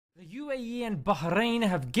The UAE and Bahrain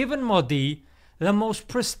have given Modi the most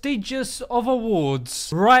prestigious of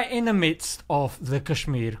awards right in the midst of the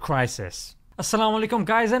Kashmir crisis. Assalamu alaikum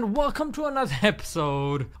guys, and welcome to another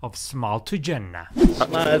episode of Smile to Jannah.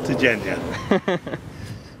 Smile to Jannah.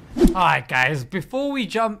 Alright guys, before we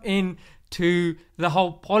jump into the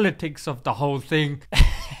whole politics of the whole thing,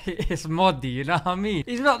 it's Modi, you know what I mean?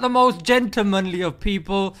 He's not the most gentlemanly of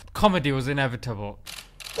people. Comedy was inevitable.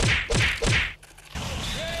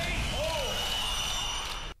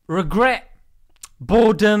 Regret,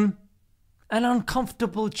 boredom, and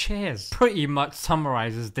uncomfortable chairs pretty much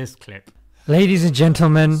summarizes this clip. Ladies and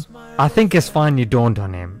gentlemen, I think it's finally dawned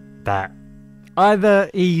on him that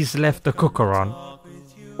either he's left the cooker on,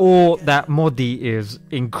 or that Modi is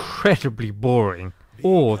incredibly boring,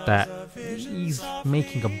 or that he's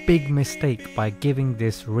making a big mistake by giving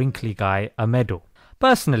this wrinkly guy a medal.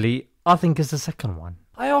 Personally, I think it's the second one.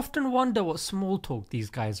 I often wonder what small talk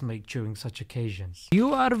these guys make during such occasions.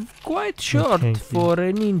 You are quite short for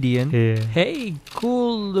an Indian. Yeah. Hey,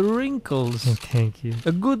 cool wrinkles. Thank you.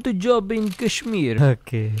 A good job in Kashmir.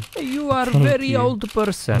 Okay. You are very old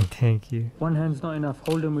person. Thank you. One hand's not enough.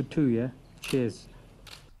 Hold him with two, yeah? Cheers.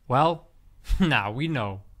 Well, now we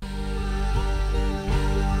know.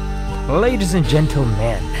 Ladies and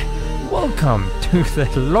gentlemen, welcome to the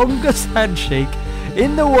longest handshake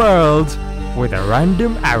in the world with a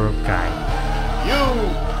random Arab guy.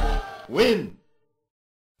 You win.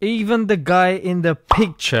 Even the guy in the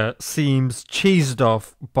picture seems cheesed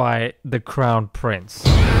off by the crown prince.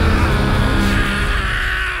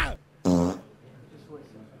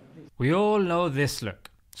 We all know this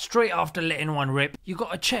look. Straight after letting one rip, you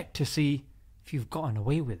gotta check to see if you've gotten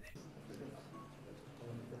away with it.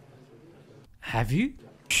 Have you?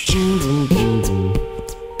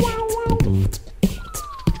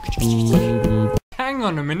 Hang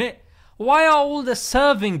on a minute, why are all the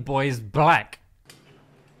serving boys black?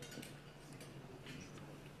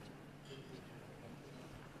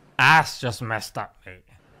 That's just messed up, mate.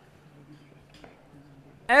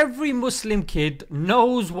 Every Muslim kid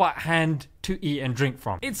knows what hand to eat and drink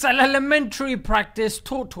from. It's an elementary practice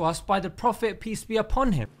taught to us by the Prophet, peace be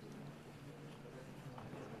upon him.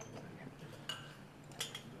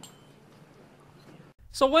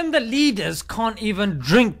 So when the leaders can't even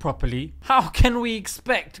drink properly, how can we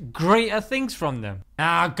expect greater things from them?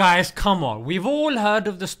 Now guys, come on, we've all heard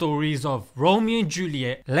of the stories of Romeo and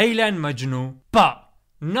Juliet, Layla and Majnun, but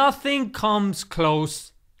nothing comes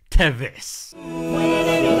close to this.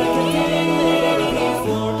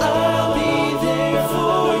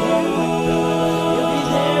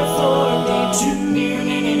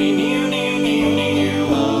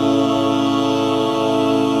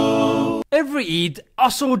 Every Eid,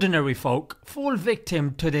 us ordinary folk fall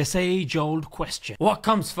victim to this age-old question. What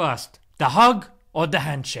comes first, the hug or the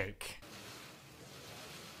handshake?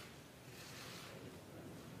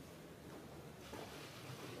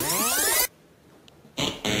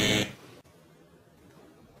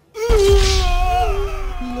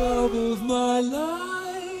 Love of my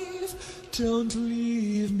life, don't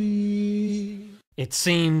leave me. It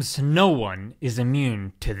seems no one is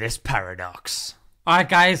immune to this paradox. Alright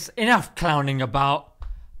guys, enough clowning about.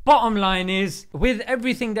 Bottom line is, with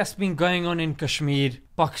everything that's been going on in Kashmir,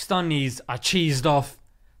 Pakistanis are cheesed off.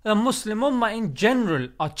 The Muslim Ummah in general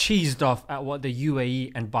are cheesed off at what the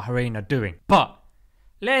UAE and Bahrain are doing. But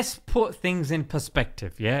let's put things in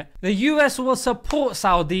perspective, yeah? The US will support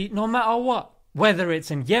Saudi no matter what. Whether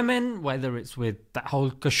it's in Yemen, whether it's with that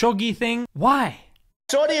whole Khashoggi thing. Why?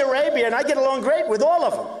 Saudi Arabia, and I get along great with all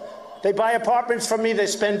of them. They buy apartments from me, they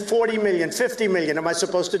spend 40 million, 50 million. Am I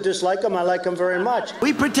supposed to dislike them? I like them very much.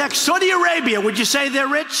 We protect Saudi Arabia. Would you say they're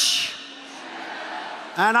rich?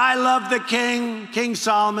 And I love the king, King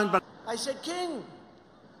Solomon, but I said, King,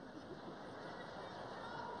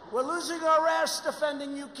 we're losing our ass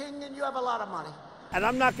defending you, King, and you have a lot of money. And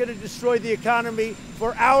I'm not going to destroy the economy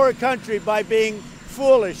for our country by being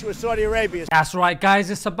foolish with Saudi Arabia. That's right guys,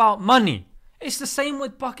 it's about money. It's the same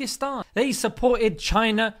with Pakistan. They supported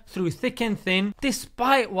China through thick and thin,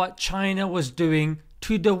 despite what China was doing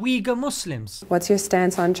to the Uyghur Muslims. What's your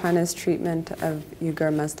stance on China's treatment of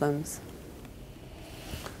Uyghur Muslims?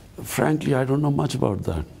 Frankly, I don't know much about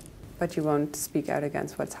that. But you won't speak out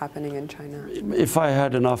against what's happening in China? If I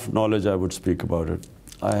had enough knowledge, I would speak about it.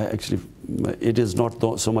 It is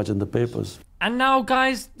not so much in the papers. And now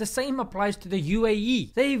guys, the same applies to the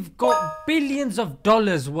UAE. They've got billions of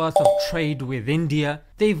dollars worth of trade with India.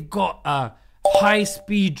 They've got a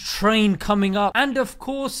high-speed train coming up, and of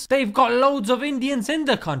course they've got loads of Indians in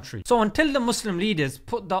the country. So until the Muslim leaders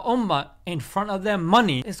put the ummah in front of their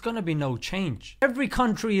money, there's gonna be no change. Every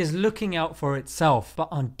country is looking out for itself, but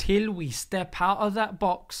until we step out of that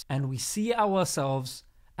box and we see ourselves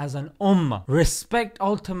as an ummah, respect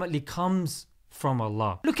ultimately comes from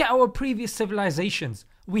Allah. Look at our previous civilizations.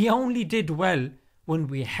 We only did well when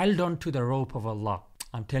we held on to the rope of Allah.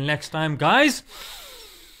 Until next time, guys.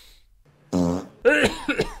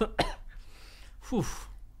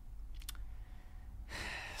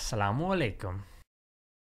 Assalamu alaikum.